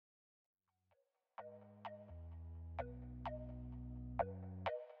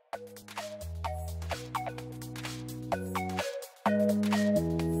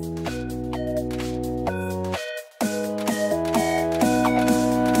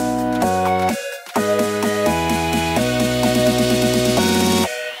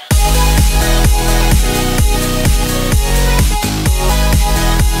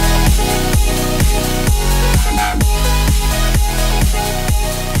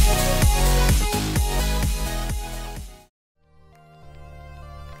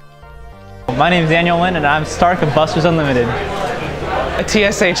My name is Daniel Lynn, and I'm Stark of Busters Unlimited. A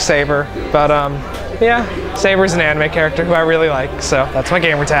TSH Saber, but yeah, Saber's an anime character who I really like, so that's my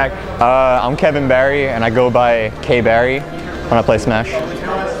gamer tag. I'm Kevin Barry, and I go by K Barry when I play Smash.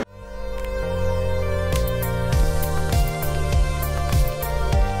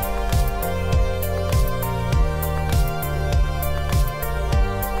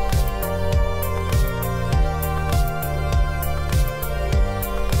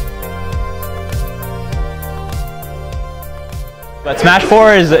 But Smash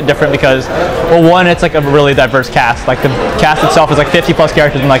 4 is different because, well, one, it's like a really diverse cast. Like the cast itself is like 50 plus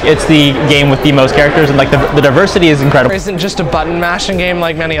characters, and like it's the game with the most characters, and like the diversity is incredible. It isn't just a button mashing game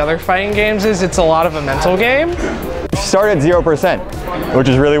like many other fighting games is. It's a lot of a mental game. You start at 0%, which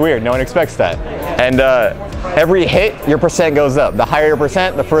is really weird. No one expects that. And every hit, your percent goes up. The higher your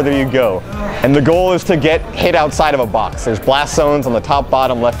percent, the further you go. And the goal is to get hit outside of a box. There's blast zones on the top,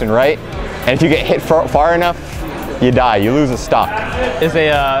 bottom, left, and right. And if you get hit far enough, you die, you lose a stock. It's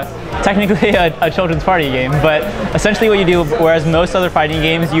technically a children's party game, but essentially what you do, whereas most other fighting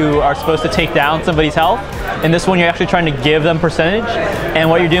games you are supposed to take down somebody's health, in this one you're actually trying to give them percentage, and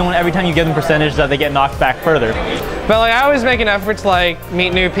what you're doing every time you give them percentage is that they get knocked back further. But like I always make an effort to like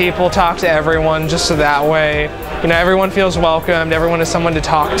meet new people, talk to everyone, just so that way, you know, everyone feels welcomed, everyone has someone to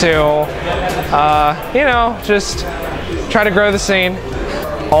talk to, you know, just try to grow the scene.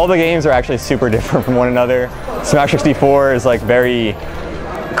 All the games are actually super different from one another. Smash 64 is like very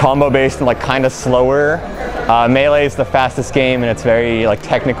combo based and like kind of slower. Melee is the fastest game, and it's very like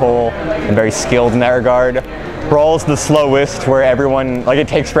technical and very skilled in that regard. Brawl's the slowest, where everyone, like, it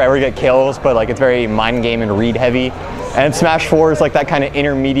takes forever to get kills, but like it's very mind game and read heavy. And Smash 4 is like that kind of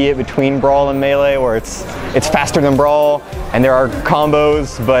intermediate between Brawl and Melee, where it's faster than Brawl, and there are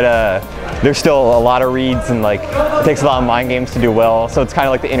combos, but there's still a lot of reads, and like it takes a lot of mind games to do well. So it's kind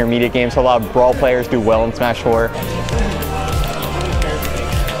of like the intermediate game, so a lot of Brawl players do well in Smash 4.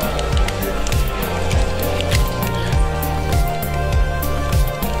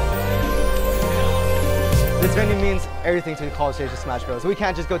 This venue means everything to the college stage of Smash Bros. We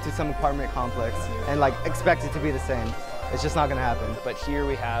can't just go to some apartment complex and like expect it to be the same. It's just not gonna happen. But here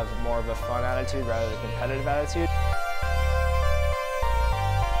we have more of a fun attitude rather than a competitive attitude.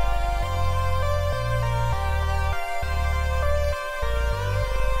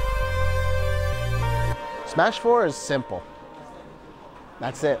 Smash 4 is simple.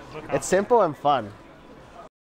 That's it. It's simple and fun.